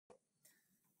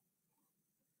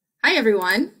Hi,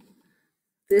 everyone.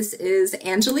 This is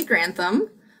Anjuli Grantham.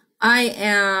 I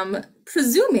am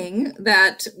presuming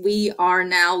that we are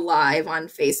now live on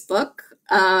Facebook.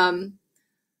 Oh,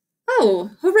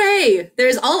 hooray!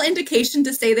 There's all indication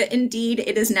to say that indeed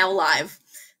it is now live.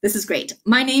 This is great.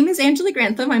 My name is Anjuli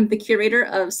Grantham. I'm the curator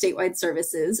of statewide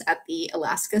services at the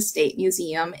Alaska State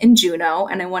Museum in Juneau,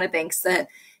 and I want to thank the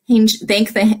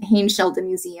Haynes Sheldon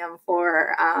Museum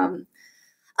for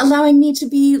allowing me to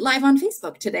be live on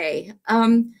Facebook today.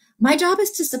 My job is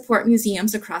to support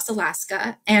museums across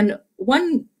Alaska, and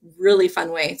one really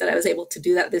fun way that I was able to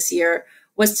do that this year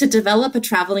was to develop a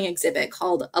traveling exhibit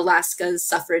called Alaska's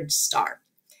Suffrage Star.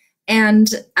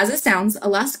 And as it sounds,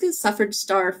 Alaska's Suffrage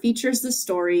Star features the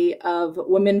story of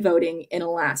women voting in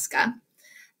Alaska.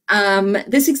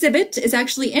 This exhibit is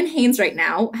actually in Haines right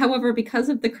now. However, because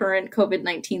of the current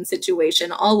COVID-19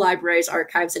 situation, all libraries,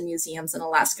 archives, and museums in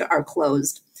Alaska are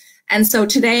closed. And so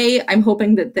today, I'm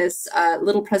hoping that this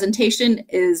little presentation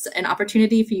is an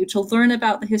opportunity for you to learn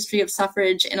about the history of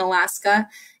suffrage in Alaska.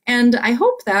 And I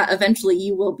hope that eventually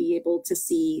you will be able to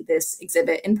see this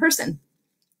exhibit in person.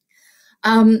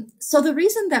 So the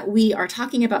reason that we are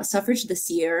talking about suffrage this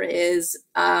year is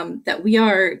that we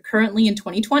are currently in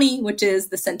 2020, which is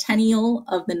the centennial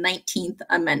of the 19th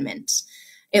Amendment.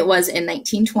 It was in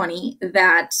 1920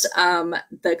 that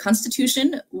the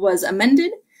Constitution was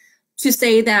amended to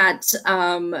say that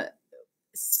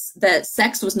that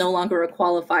sex was no longer a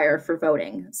qualifier for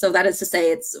voting. So that is to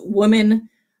say, it's women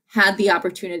had the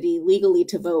opportunity legally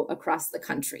to vote across the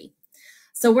country.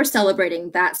 So we're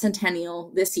celebrating that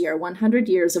centennial this year, 100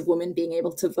 years of women being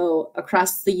able to vote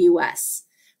across the US.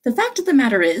 The fact of the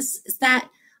matter is that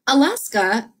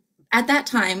Alaska, at that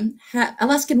time,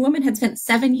 Alaskan women had spent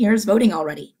 7 years voting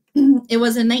already. It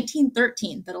was in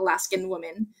 1913 that Alaskan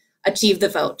women achieved the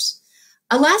vote.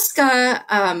 Alaska,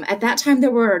 at that time,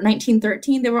 there were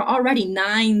 1913, there were already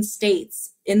 9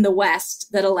 states in the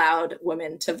West that allowed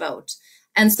women to vote.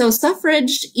 And so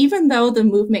suffrage, even though the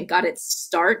movement got its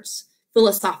start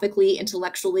philosophically,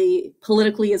 intellectually,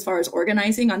 politically, as far as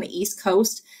organizing on the East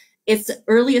Coast, its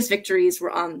earliest victories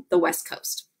were on the West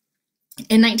Coast.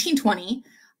 In 1920,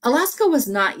 Alaska was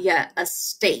not yet a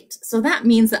state. So that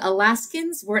means that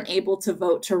Alaskans weren't able to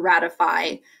vote to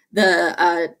ratify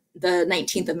the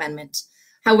 19th Amendment.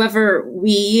 However,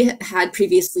 we had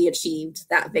previously achieved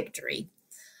that victory.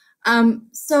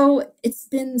 So it's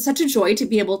been such a joy to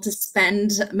be able to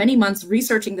spend many months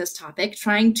researching this topic,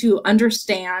 trying to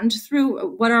understand through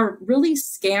what are really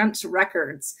scant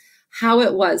records, how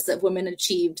it was that women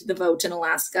achieved the vote in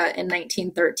Alaska in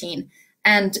 1913.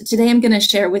 And today I'm going to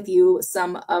share with you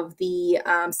some of the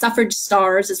suffrage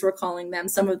stars, as we're calling them,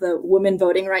 some of the women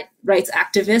voting rights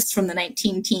activists from the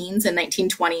 19-teens and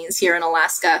 1920s here in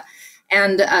Alaska,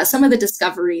 and some of the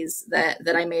discoveries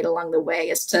that I made along the way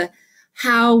as to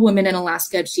how women in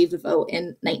Alaska achieved the vote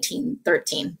in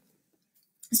 1913.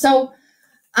 So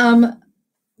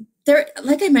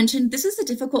like I mentioned, this is a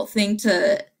difficult thing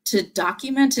to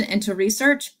document and to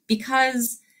research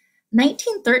because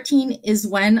 1913 is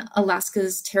when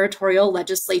Alaska's territorial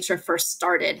legislature first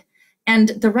started. And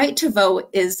the right to vote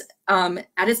is,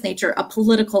 at its nature, a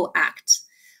political act.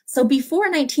 So before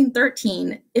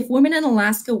 1913, if women in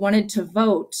Alaska wanted to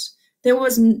vote, there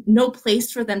was no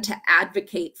place for them to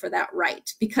advocate for that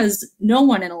right because no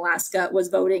one in Alaska was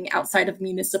voting outside of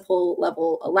municipal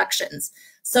level elections.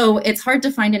 So it's hard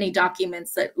to find any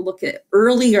documents that look at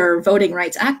earlier voting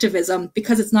rights activism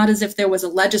because it's not as if there was a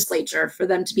legislature for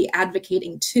them to be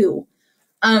advocating to.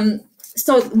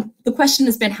 So the question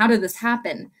has been, how did this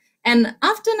happen? And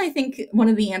often I think one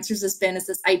of the answers is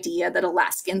this idea that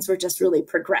Alaskans were just really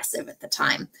progressive at the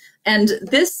time. And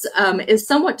this is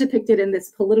somewhat depicted in this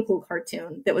political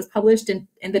cartoon that was published in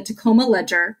the Tacoma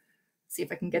Ledger. Let's see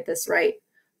if I can get this right.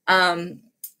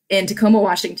 In Tacoma,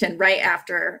 Washington, right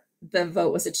after the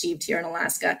vote was achieved here in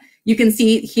Alaska. You can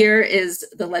see here is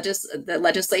the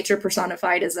legislature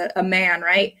personified as a man,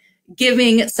 right?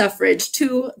 Giving suffrage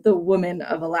to the women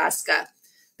of Alaska.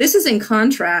 This is in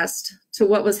contrast to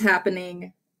what was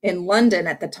happening in London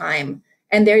at the time.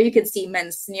 And there you could see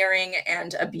men sneering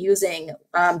and abusing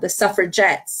the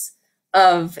suffragettes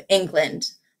of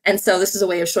England. And so this is a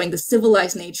way of showing the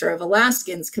civilized nature of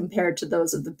Alaskans compared to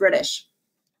those of the British.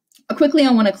 Quickly,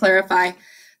 I want to clarify,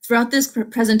 throughout this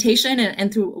presentation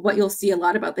and through what you'll see a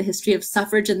lot about the history of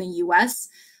suffrage in the US,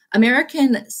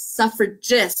 American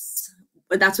suffragists,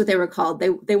 that's what they were called.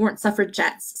 They weren't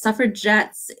suffragettes.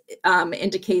 Suffragettes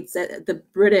indicates that the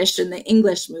British and the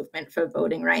English movement for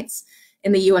voting rights.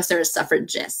 In the US, there are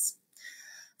suffragists.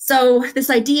 So this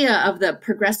idea of the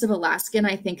progressive Alaskan,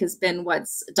 I think, has been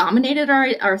what's dominated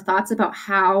our thoughts about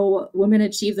how women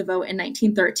achieved the vote in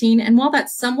 1913. And while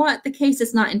that's somewhat the case,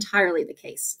 it's not entirely the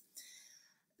case.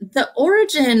 The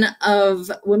origin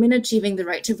of women achieving the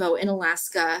right to vote in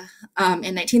Alaska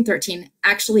in 1913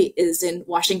 actually is in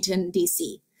Washington,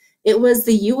 D.C. It was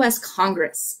the U.S.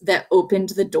 Congress that opened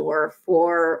the door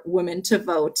for women to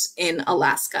vote in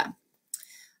Alaska.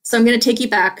 So I'm going to take you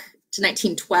back to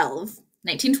 1912.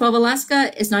 1912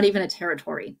 Alaska is not even a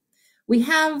territory. We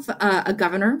have a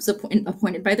governor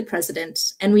appointed by the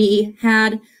president, and we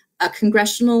had a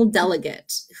congressional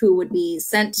delegate who would be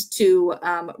sent to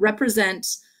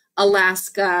represent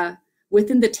Alaska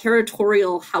within the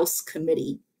Territorial House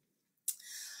Committee.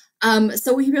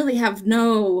 So we really have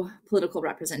no political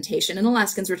representation, and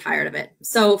Alaskans were tired of it.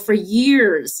 So for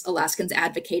years, Alaskans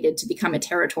advocated to become a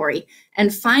territory.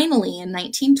 And finally, in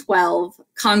 1912,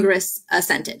 Congress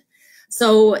assented.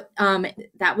 So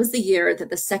that was the year that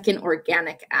the Second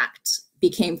Organic Act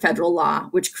became federal law,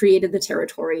 which created the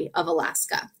territory of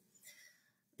Alaska.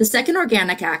 The Second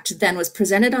Organic Act then was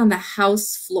presented on the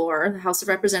House floor, the House of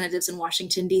Representatives in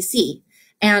Washington, D.C.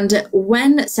 And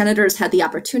when senators had the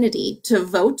opportunity to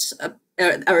vote,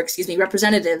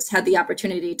 representatives had the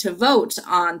opportunity to vote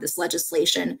on this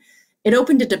legislation, it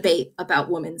opened a debate about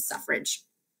women's suffrage.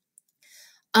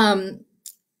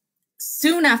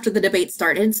 Soon after the debate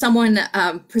started, someone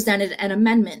presented an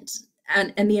amendment,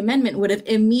 and the amendment would have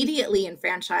immediately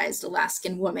enfranchised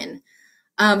Alaskan women.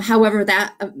 However,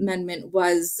 that amendment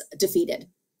was defeated.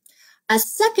 A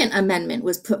second amendment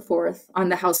was put forth on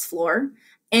the House floor,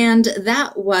 and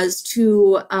that was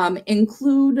to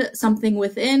include something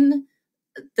within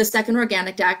the Second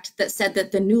Organic Act that said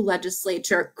that the new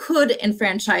legislature could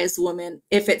enfranchise women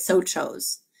if it so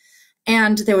chose.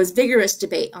 And there was vigorous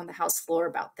debate on the House floor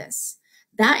about this.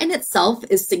 That in itself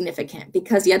is significant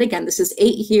because, yet again, this is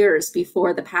 8 years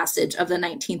before the passage of the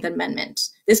 19th Amendment.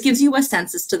 This gives you a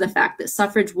sense as to the fact that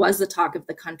suffrage was the talk of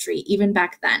the country even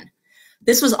back then.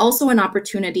 This was also an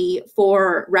opportunity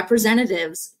for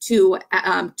representatives to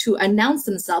announce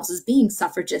themselves as being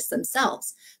suffragists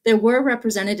themselves. There were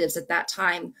representatives at that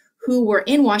time who were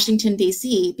in Washington,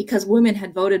 D.C. because women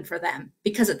had voted for them,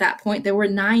 because at that point there were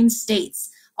 9 states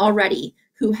already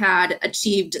who had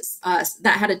achieved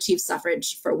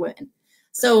suffrage for women.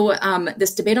 So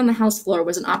this debate on the House floor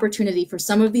was an opportunity for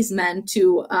some of these men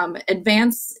to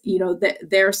advance,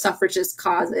 their suffragist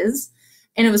causes.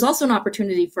 And it was also an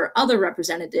opportunity for other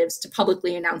representatives to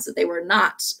publicly announce that they were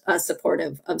not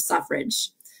supportive of suffrage.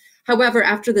 However,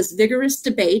 after this vigorous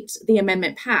debate, the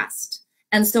amendment passed.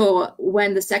 And so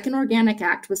when the Second Organic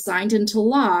Act was signed into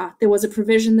law, there was a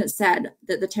provision that said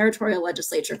that the territorial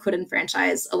legislature could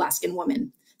enfranchise Alaskan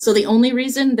women. So the only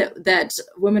reason that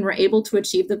women were able to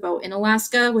achieve the vote in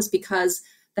Alaska was because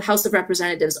the House of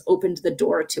Representatives opened the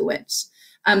door to it.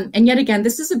 And yet again,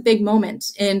 this is a big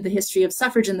moment in the history of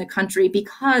suffrage in the country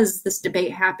because this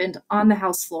debate happened on the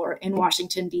House floor in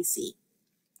Washington, D.C.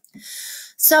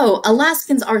 So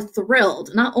Alaskans are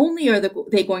thrilled. Not only are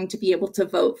they going to be able to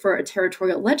vote for a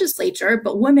territorial legislature,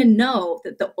 but women know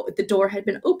that the door had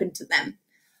been opened to them.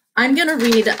 I'm going to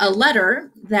read a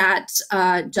letter that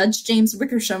Judge James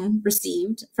Wickersham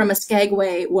received from a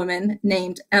Skagway woman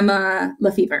named Emma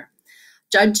Lefevre.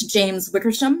 Judge James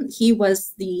Wickersham, he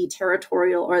was the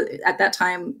territorial, or at that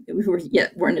time, we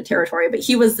weren't a territory, but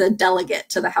he was the delegate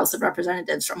to the House of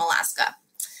Representatives from Alaska.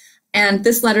 And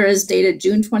this letter is dated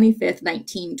June 25th,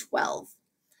 1912.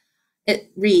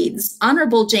 It reads,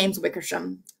 Honorable James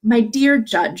Wickersham, my dear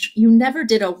judge, you never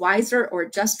did a wiser or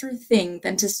juster thing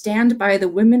than to stand by the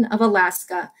women of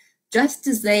Alaska, just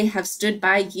as they have stood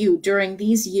by you during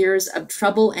these years of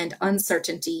trouble and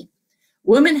uncertainty.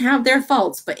 Women have their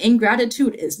faults, but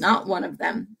ingratitude is not one of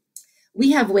them.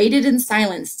 We have waited in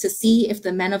silence to see if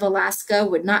the men of Alaska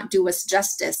would not do us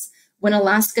justice when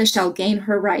Alaska shall gain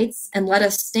her rights, and let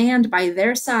us stand by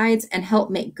their sides and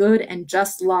help make good and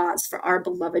just laws for our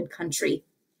beloved country.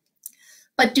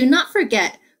 But do not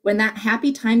forget, when that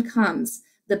happy time comes,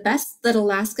 the best that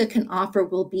Alaska can offer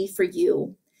will be for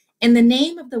you. In the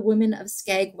name of the women of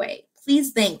Skagway,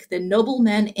 please thank the noble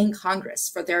men in Congress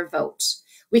for their vote.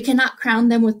 We cannot crown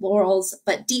them with laurels,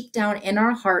 but deep down in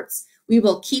our hearts, we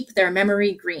will keep their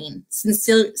memory green.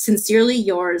 Sincerely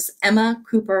yours, Emma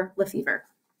Cooper Lefevre.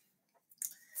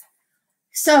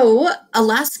 So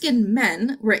Alaskan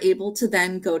men were able to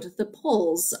then go to the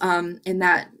polls in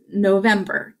that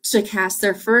November to cast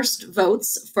their first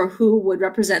votes for who would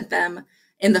represent them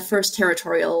in the first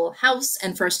territorial House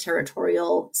and first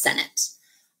territorial Senate.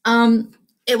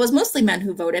 It was mostly men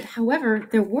who voted. However,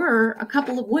 there were a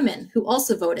couple of women who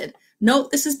also voted.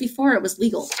 Note, this is before it was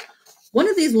legal. One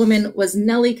of these women was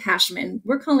Nellie Cashman.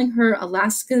 We're calling her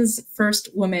Alaska's first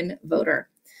woman voter.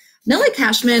 Nellie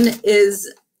Cashman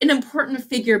is an important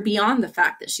figure beyond the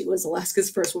fact that she was Alaska's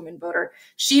first woman voter.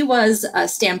 She was a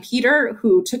stampeder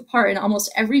who took part in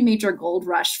almost every major gold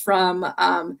rush from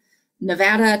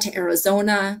Nevada to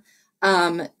Arizona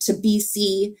to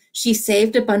BC. She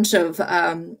saved a bunch of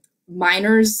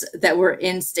miners that were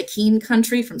in Stickeen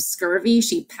country from scurvy.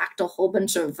 She packed a whole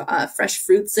bunch of fresh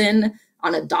fruits in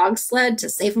on a dog sled to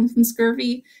save them from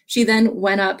scurvy. She then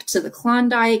went up to the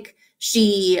Klondike.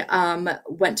 She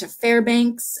went to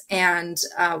Fairbanks and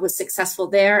was successful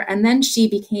there. And then she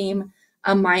became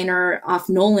a miner off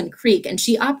Nolan Creek, and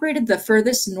she operated the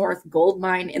furthest north gold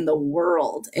mine in the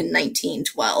world in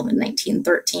 1912 and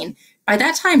 1913. By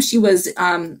that time, she was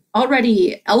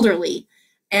already elderly,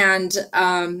 and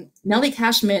Nellie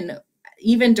Cashman,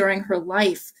 even during her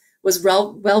life, was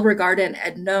well regarded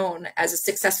and known as a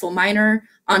successful miner,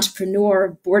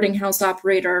 entrepreneur, boarding house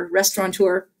operator,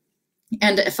 restaurateur,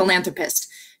 and a philanthropist.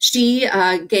 She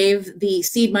gave the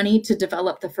seed money to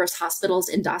develop the first hospitals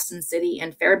in Dawson City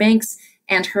and Fairbanks,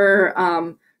 and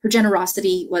her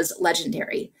generosity was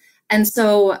legendary. And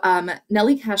so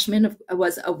Nellie Cashman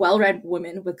was a well-read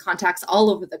woman with contacts all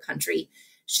over the country.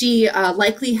 She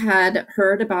likely had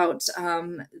heard about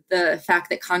the fact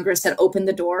that Congress had opened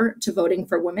the door to voting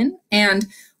for women. And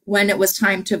when it was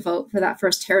time to vote for that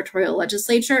first territorial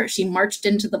legislature, she marched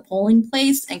into the polling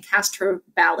place and cast her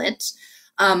ballot.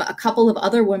 A couple of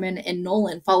other women in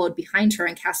Nolan followed behind her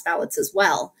and cast ballots as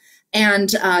well. And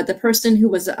the person who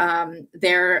was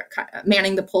there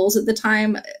manning the polls at the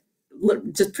time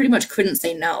just pretty much couldn't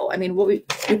say no. I mean, we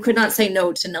could not say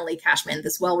no to Nellie Cashman,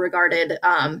 this well-regarded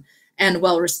and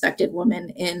well-respected woman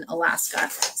in Alaska.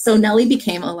 So Nellie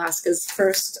became Alaska's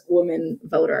first woman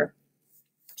voter.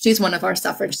 She's one of our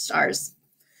suffrage stars.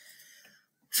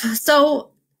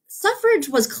 So suffrage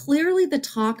was clearly the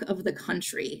talk of the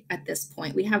country at this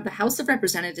point. We have the House of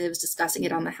Representatives discussing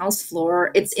it on the House floor.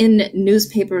 It's in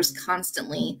newspapers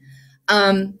constantly.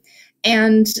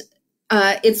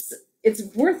 It's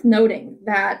worth noting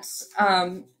that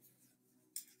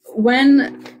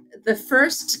when the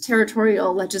first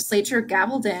territorial legislature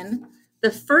gavelled in,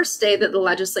 the first day that the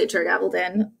legislature gavelled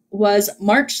in was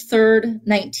March 3rd,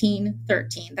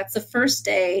 1913. That's the first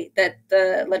day that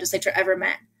the legislature ever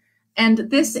met. And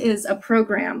this is a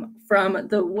program from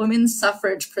the women's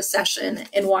suffrage procession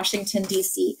in Washington,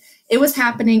 D.C. It was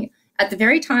happening at the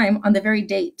very time, on the very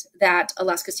date that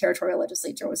Alaska's territorial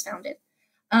legislature was founded.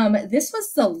 This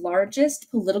was the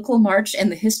largest political march in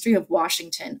the history of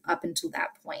Washington up until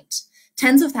that point.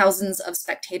 Tens of thousands of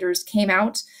spectators came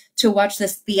out to watch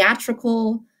this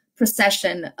theatrical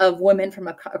procession of women from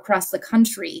across the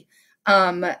country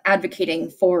advocating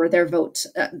for their vote,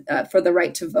 for the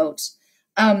right to vote.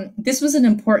 This was an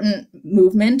important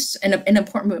movement and an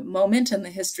important moment in the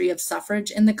history of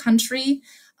suffrage in the country.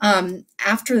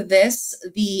 After this,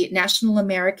 the National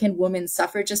American Women's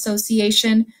Suffrage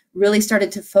Association really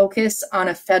started to focus on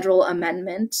a federal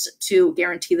amendment to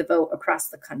guarantee the vote across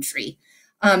the country.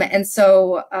 And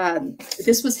so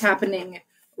this was happening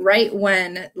right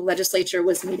when the legislature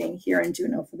was meeting here in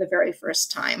Juneau for the very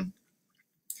first time.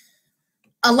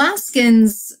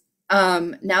 Alaskans,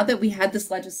 now that we had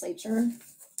this legislature,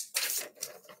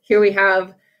 here we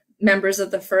have members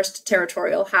of the first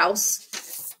territorial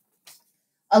house.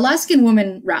 Alaskan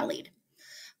women rallied.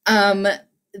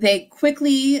 They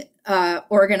quickly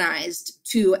organized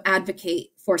to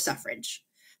advocate for suffrage.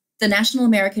 The National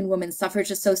American Women's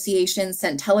Suffrage Association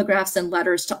sent telegraphs and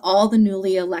letters to all the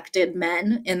newly elected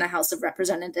men in the House of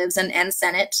Representatives and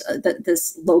Senate,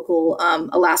 this local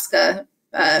Alaska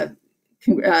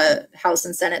House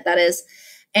and Senate, that is.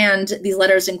 And these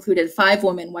letters included five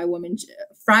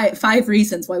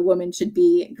reasons why women should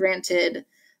be granted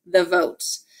the vote.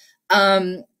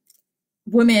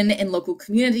 Women in local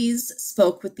communities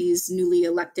spoke with these newly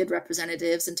elected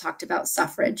representatives and talked about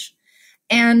suffrage.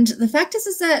 And the fact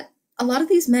is that a lot of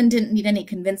these men didn't need any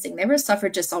convincing. They were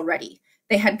suffragists already.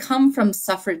 They had come from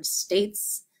suffrage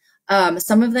states.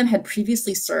 Some of them had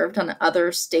previously served on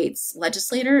other states'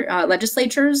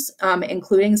 legislatures,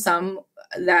 including some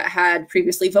that had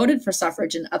previously voted for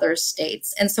suffrage in other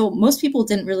states. And so most people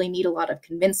didn't really need a lot of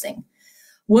convincing.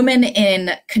 Women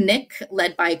in Knik,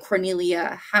 led by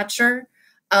Cornelia Hatcher,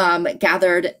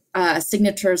 gathered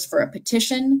signatures for a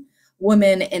petition.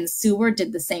 Women in Seward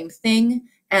did the same thing.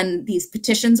 And these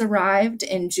petitions arrived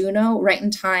in Juneau right in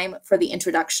time for the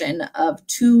introduction of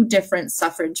two different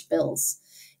suffrage bills.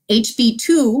 HB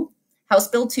 2, House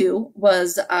Bill 2,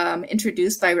 was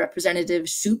introduced by Representative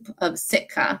Shoup of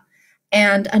Sitka.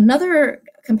 And another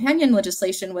companion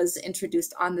legislation was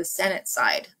introduced on the Senate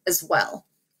side as well.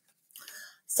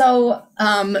 So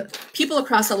people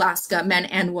across Alaska, men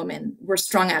and women, were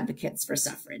strong advocates for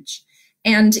suffrage.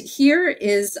 And here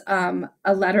is a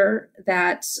letter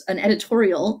an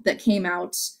editorial that came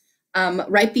out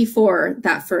right before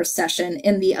that first session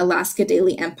in the Alaska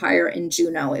Daily Empire in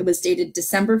Juneau. It was dated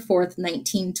December 4th,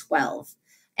 1912.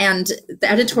 And the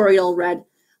editorial read,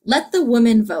 "Let the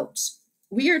women vote.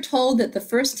 We are told that the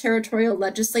first territorial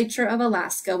legislature of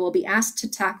Alaska will be asked to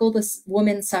tackle the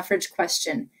woman suffrage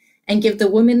question and give the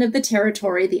women of the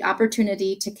territory the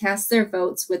opportunity to cast their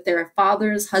votes with their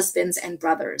fathers, husbands, and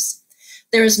brothers.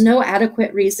 There is no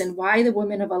adequate reason why the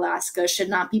women of Alaska should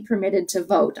not be permitted to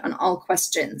vote on all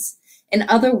questions. In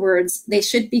other words, they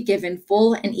should be given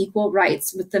full and equal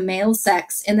rights with the male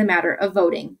sex in the matter of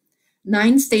voting.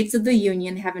 9 states of the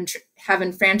Union have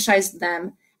enfranchised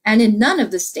them, and in none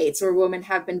of the states where women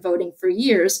have been voting for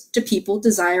years do people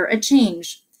desire a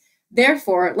change.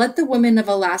 Therefore, let the women of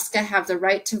Alaska have the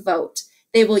right to vote.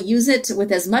 They will use it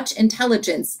with as much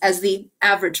intelligence as the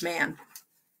average man."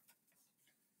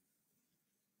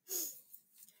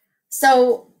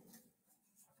 So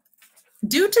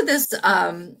due to this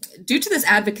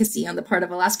advocacy on the part of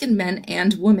Alaskan men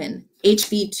and women,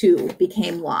 HB 2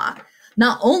 became law.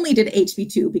 Not only did HB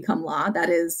 2 become law, that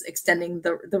is extending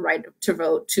the right to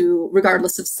vote to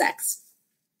regardless of sex,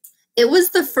 it was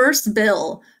the first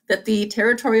bill that the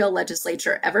territorial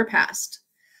legislature ever passed.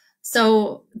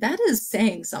 So that is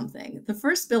saying something. The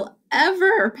first bill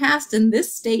ever passed in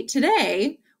this state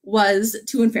today was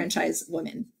to enfranchise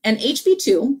women. And HB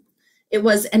 2, it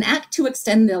was an act to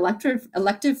extend the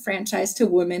elective franchise to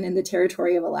women in the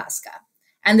territory of Alaska.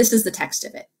 And this is the text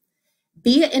of it.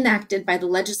 "Be it enacted by the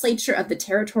legislature of the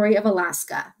territory of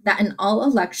Alaska that in all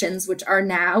elections which are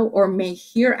now or may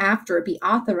hereafter be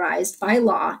authorized by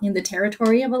law in the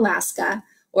territory of Alaska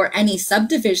or any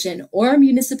subdivision or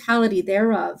municipality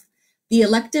thereof, the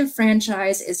elective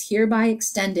franchise is hereby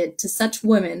extended to such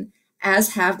women as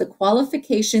have the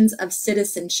qualifications of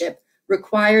citizenship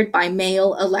required by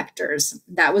male electors."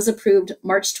 That was approved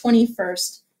March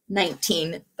 21st,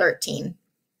 1913.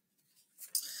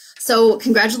 So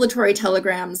congratulatory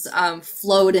telegrams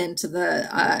flowed into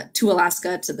to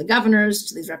Alaska, to the governors,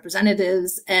 to these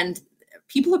representatives, and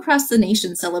people across the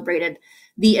nation celebrated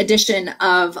the addition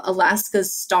of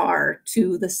Alaska's star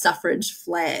to the suffrage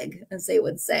flag, as they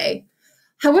would say.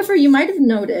 However, you might have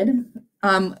noted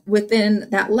within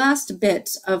that last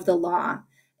bit of the law,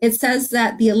 it says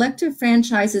that the elective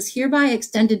franchise is hereby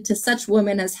extended to such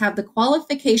women as have the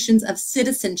qualifications of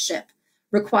citizenship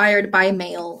required by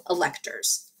male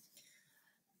electors.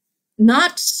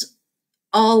 Not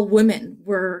all women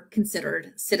were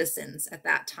considered citizens at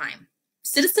that time.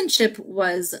 Citizenship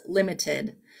was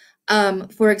limited.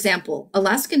 For example,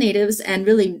 Alaska Natives and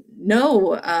really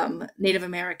no Native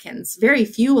Americans, very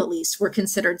few at least, were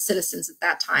considered citizens at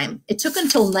that time. It took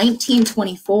until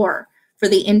 1924 for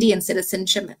the Indian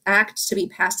Citizenship Act to be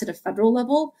passed at a federal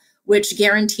level, which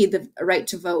guaranteed the right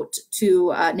to vote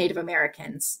to Native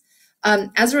Americans.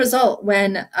 As a result,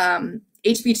 when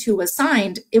HB 2 was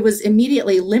signed, it was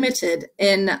immediately limited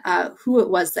in who it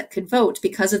was that could vote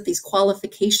because of these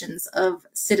qualifications of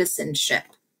citizenship.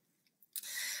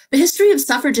 The history of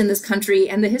suffrage in this country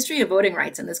and the history of voting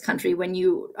rights in this country, when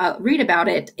you read about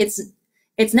it,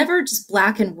 it's never just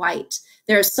black and white.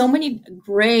 There are so many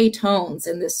gray tones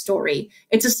in this story.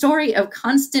 It's a story of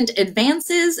constant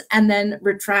advances and then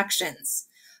retractions.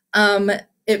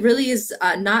 It really is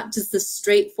not just the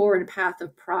straightforward path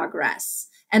of progress.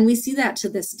 And we see that to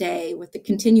this day with the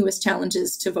continuous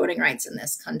challenges to voting rights in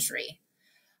this country.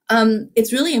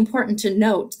 It's really important to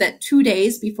note that 2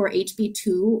 days before HB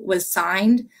 2 was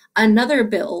signed, another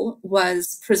bill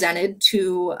was presented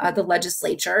to the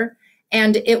legislature,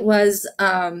 and it was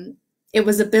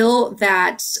a bill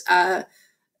that,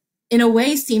 in a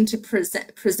way, seemed to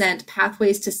present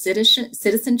pathways to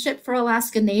citizenship for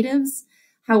Alaska Natives.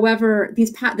 However,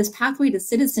 this pathway to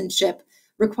citizenship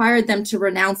required them to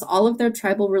renounce all of their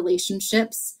tribal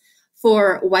relationships,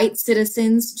 for white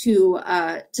citizens to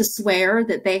swear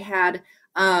that they had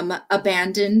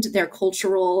abandoned their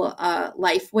cultural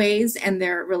life ways and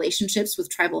their relationships with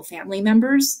tribal family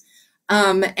members.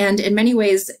 And in many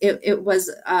ways, it was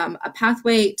a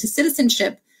pathway to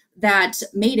citizenship that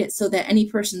made it so that any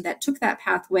person that took that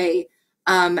pathway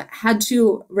had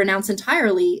to renounce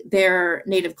entirely their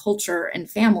native culture and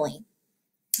family.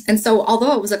 And so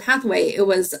although it was a pathway, it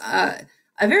was a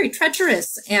very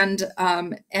treacherous and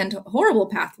horrible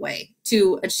pathway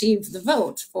to achieve the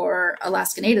vote for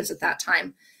Alaska Natives at that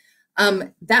time.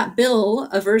 That bill,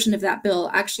 a version of that bill,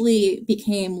 actually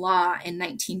became law in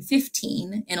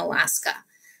 1915 in Alaska.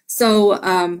 So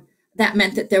that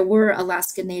meant that there were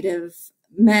Alaska Native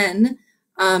men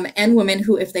and women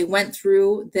who, if they went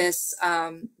through this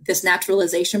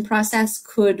naturalization process,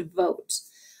 could vote.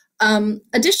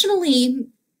 Additionally,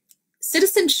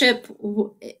 citizenship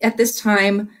at this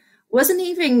time wasn't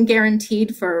even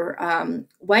guaranteed for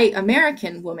white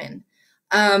American women.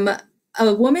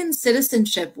 A woman's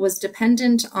citizenship was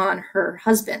dependent on her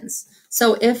husband's.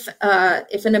 So if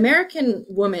an American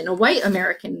woman, a white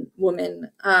American woman,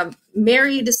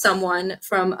 married someone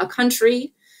from a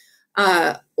country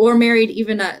or married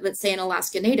even, let's say, an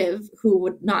Alaska Native who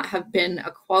would not have been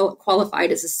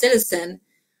qualified as a citizen,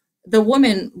 the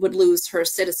woman would lose her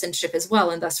citizenship as well,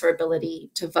 and thus her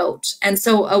ability to vote. And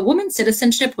so a woman's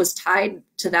citizenship was tied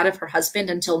to that of her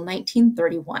husband until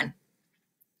 1931.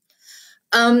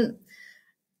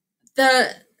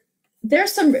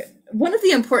 One of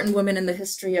the important women in the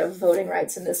history of voting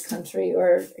rights in this country,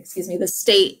 or excuse me, the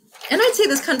state, and I'd say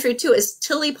this country too, is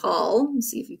Tillie Paul. Let's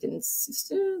see if you can,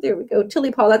 there we go,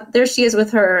 Tillie Paul. There she is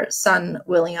with her son,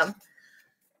 William.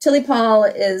 Tillie Paul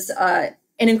is an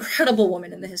incredible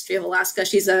woman in the history of Alaska.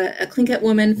 She's a Tlingit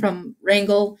woman from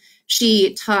Wrangell.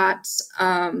 She taught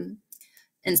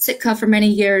in Sitka for many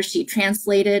years. She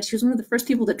translated. She was one of the first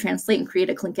people to translate and create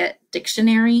a Tlingit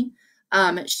dictionary.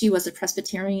 She was a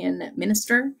Presbyterian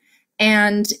minister.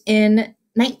 And in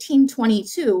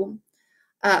 1922,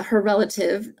 her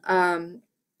relative,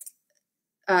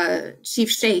 Chief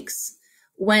Shakes,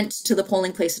 went to the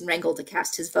polling place in Wrangell to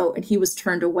cast his vote, and he was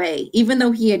turned away, even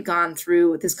though he had gone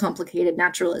through this complicated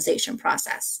naturalization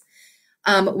process.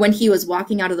 When he was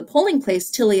walking out of the polling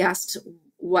place, Tillie asked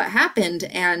what happened,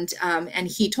 and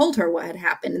he told her what had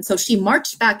happened. And so she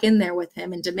marched back in there with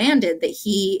him and demanded that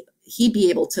he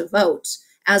be able to vote,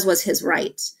 as was his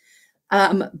right.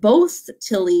 Both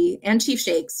Tillie and Chief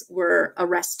Shakes were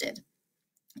arrested.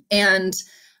 And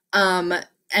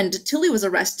Tillie was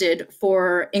arrested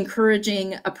for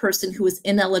encouraging a person who was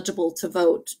ineligible to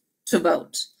vote to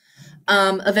vote.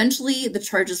 Eventually, the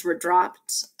charges were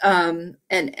dropped, and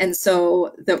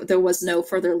so there was no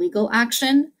further legal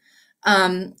action.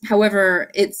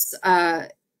 However, it's a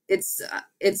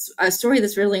story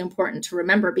that's really important to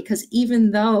remember, because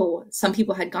even though some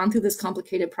people had gone through this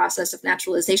complicated process of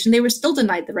naturalization, they were still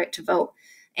denied the right to vote.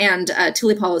 And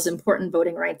Tillie Paul is an important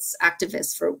voting rights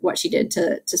activist for what she did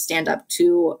to stand up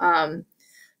to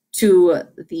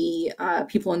the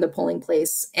people in the polling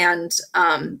place and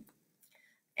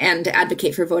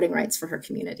advocate for voting rights for her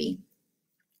community.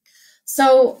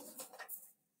 So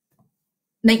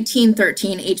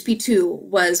 1913, HB 2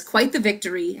 was quite the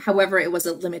victory. However, it was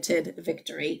a limited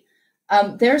victory.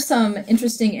 There's some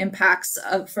interesting impacts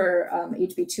for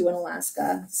HB 2 in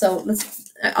Alaska. So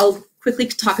I'll quickly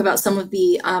talk about some of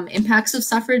the impacts of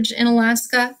suffrage in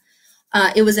Alaska.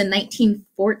 It was in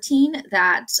 1914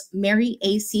 that Mary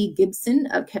A.C. Gibson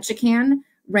of Ketchikan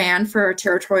ran for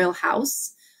territorial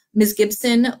house. Ms.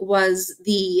 Gibson was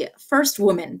the first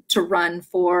woman to run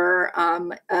for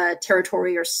a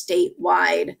territory or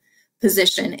statewide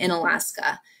position in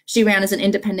Alaska. She ran as an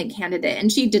independent candidate, and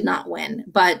she did not win,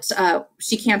 but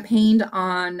she campaigned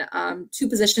on two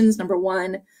positions. Number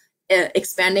one,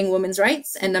 expanding women's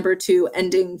rights, and number two,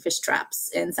 ending fish traps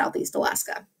in Southeast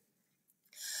Alaska.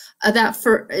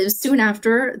 Soon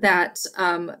after that,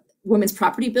 women's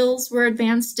property bills were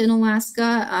advanced in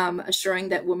Alaska, assuring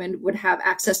that women would have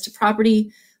access to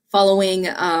property following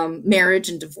marriage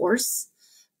and divorce.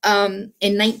 In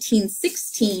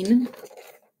 1916,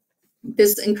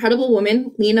 this incredible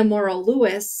woman, Lena Morrill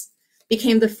Lewis,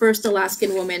 became the first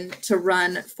Alaskan woman to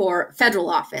run for federal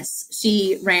office.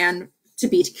 She ran to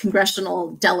be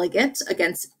congressional delegate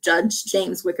against Judge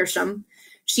James Wickersham.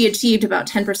 She achieved about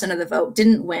 10% of the vote,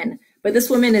 didn't win, but this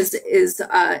woman is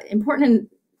important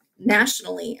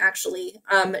nationally, actually.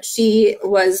 She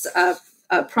was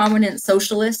a prominent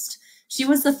socialist. She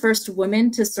was the first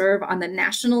woman to serve on the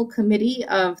National Committee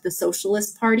of the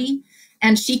Socialist Party,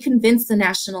 and she convinced the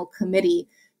National Committee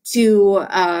to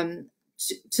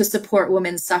support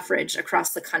women's suffrage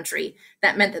across the country.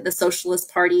 That meant that the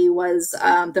Socialist Party was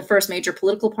the first major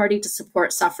political party to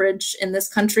support suffrage in this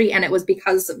country, and it was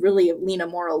because really of Lena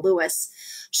Morrill Lewis.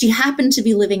 She happened to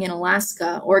be living in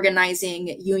Alaska,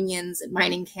 organizing unions and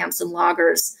mining camps and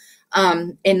loggers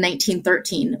in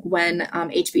 1913 when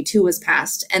HB 2 was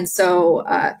passed. And so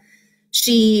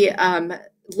she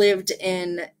lived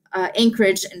in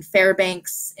Anchorage and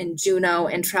Fairbanks and Juneau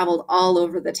and traveled all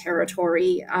over the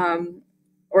territory,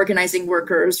 organizing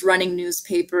workers, running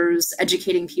newspapers,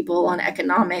 educating people on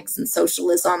economics and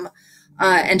socialism,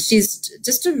 And she's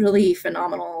just a really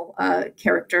phenomenal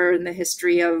character in the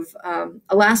history of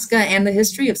Alaska and the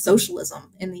history of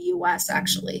socialism in the US,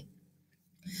 actually.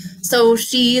 So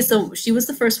she was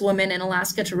the first woman in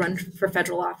Alaska to run for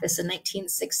federal office in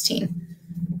 1916.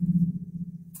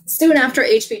 Soon after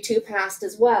HB2 passed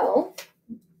as well,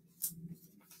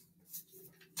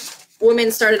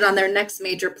 women started on their next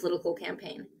major political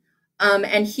campaign.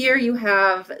 And here you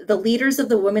have the leaders of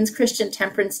the Women's Christian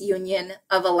Temperance Union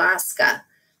of Alaska.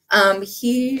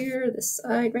 Here, this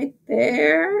side right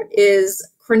there, is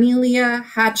Cornelia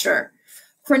Hatcher.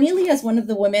 Cornelia is one of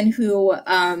the women who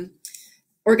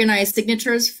organized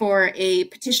signatures for a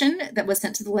petition that was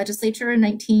sent to the legislature in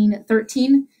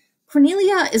 1913.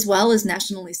 Cornelia, as well, is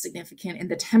nationally significant in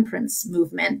the temperance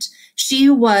movement. She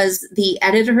was the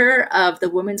editor of the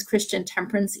Women's Christian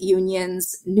Temperance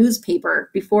Union's newspaper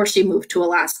before she moved to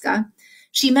Alaska.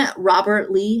 She met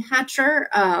Robert Lee Hatcher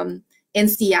in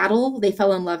Seattle. They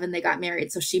fell in love and they got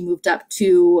married, so she moved up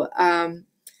to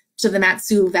the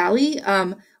Mat-Su Valley.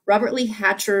 Robert Lee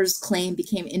Hatcher's claim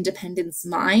became Independence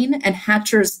Mine, and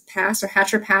Hatcher's Pass, or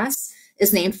Hatcher Pass,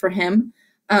 is named for him.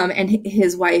 And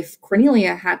his wife,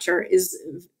 Cornelia Hatcher, is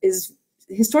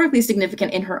historically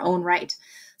significant in her own right.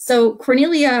 So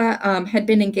Cornelia had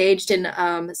been engaged in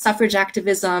suffrage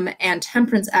activism and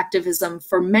temperance activism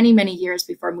for many, many years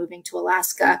before moving to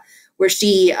Alaska, where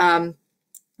she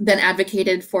then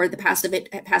advocated for the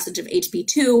passage of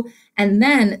HB2. And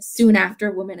then soon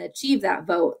after women achieved that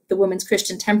vote, the Women's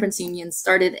Christian Temperance Union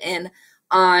started in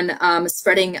on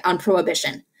spreading on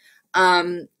prohibition.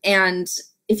 And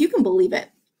if you can believe it,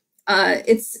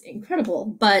 it's incredible.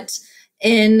 But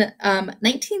in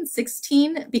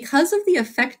 1916, because of the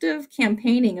effective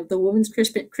campaigning of the Women's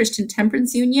Christian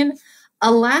Temperance Union,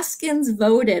 Alaskans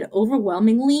voted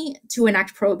overwhelmingly to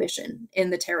enact prohibition in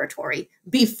the territory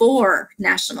before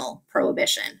national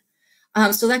prohibition.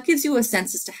 So that gives you a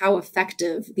sense as to how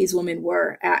effective these women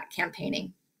were at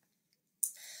campaigning.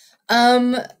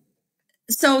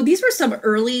 So these were some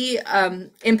early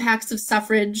impacts of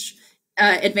suffrage,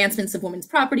 advancements of women's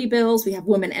property bills. We have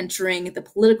women entering the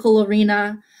political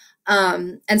arena.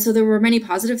 And so there were many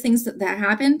positive things that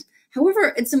happened.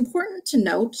 However, it's important to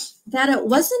note that it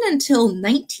wasn't until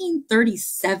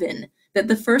 1937 that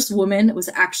the first woman was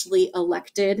actually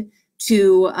elected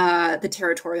to the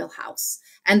territorial house,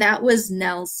 and that was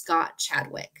Nell Scott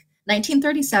Chadwick.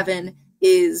 1937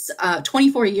 is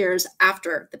 24 years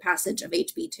after the passage of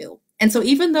HB2. And so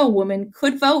even though women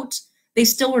could vote, they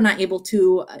still were not able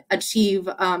to achieve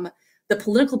the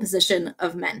political position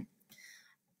of men.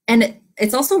 And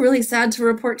it's also really sad to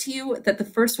report to you that the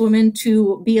first woman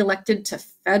to be elected to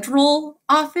federal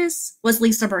office was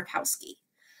Lisa Murkowski.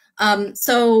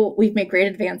 So we've made great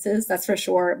advances, that's for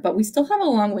sure, but we still have a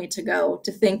long way to go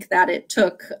to think that it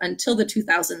took until the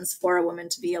 2000s for a woman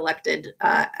to be elected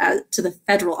to the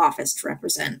federal office to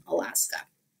represent Alaska.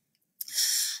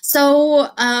 So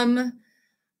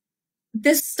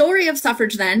this story of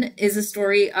suffrage then is a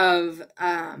story of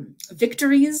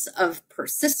victories, of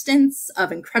persistence,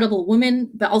 of incredible women,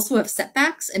 but also of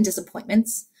setbacks and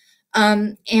disappointments.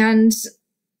 And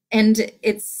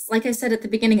it's, like I said at the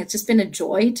beginning, it's just been a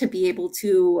joy to be able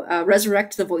to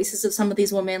resurrect the voices of some of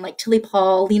these women like Tilly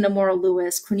Paul, Lena Morrow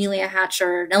Lewis, Cornelia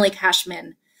Hatcher, Nellie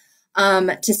Cashman,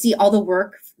 to see all the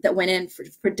work that went in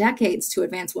for decades to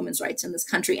advance women's rights in this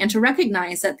country, and to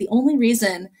recognize that the only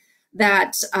reason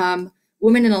that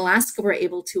women in Alaska were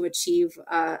able to achieve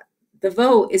the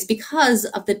vote is because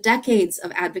of the decades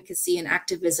of advocacy and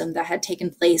activism that had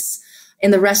taken place in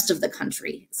the rest of the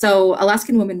country. So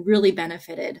Alaskan women really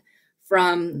benefited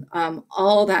from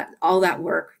all that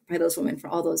work by those women for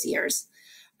all those years.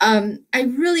 I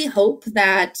really hope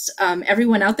that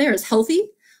everyone out there is healthy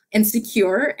and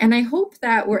secure, and I hope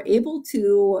that we're able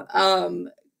to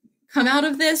come out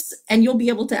of this and you'll be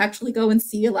able to actually go and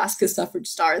see Alaska's Suffrage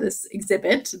Star, this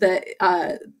exhibit that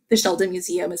the Sheldon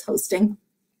Museum is hosting.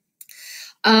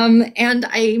 And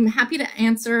I'm happy to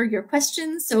answer your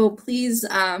questions, so please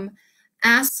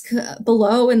ask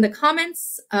below in the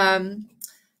comments. And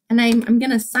I'm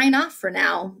going to sign off for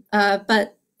now,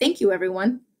 but thank you,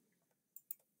 everyone.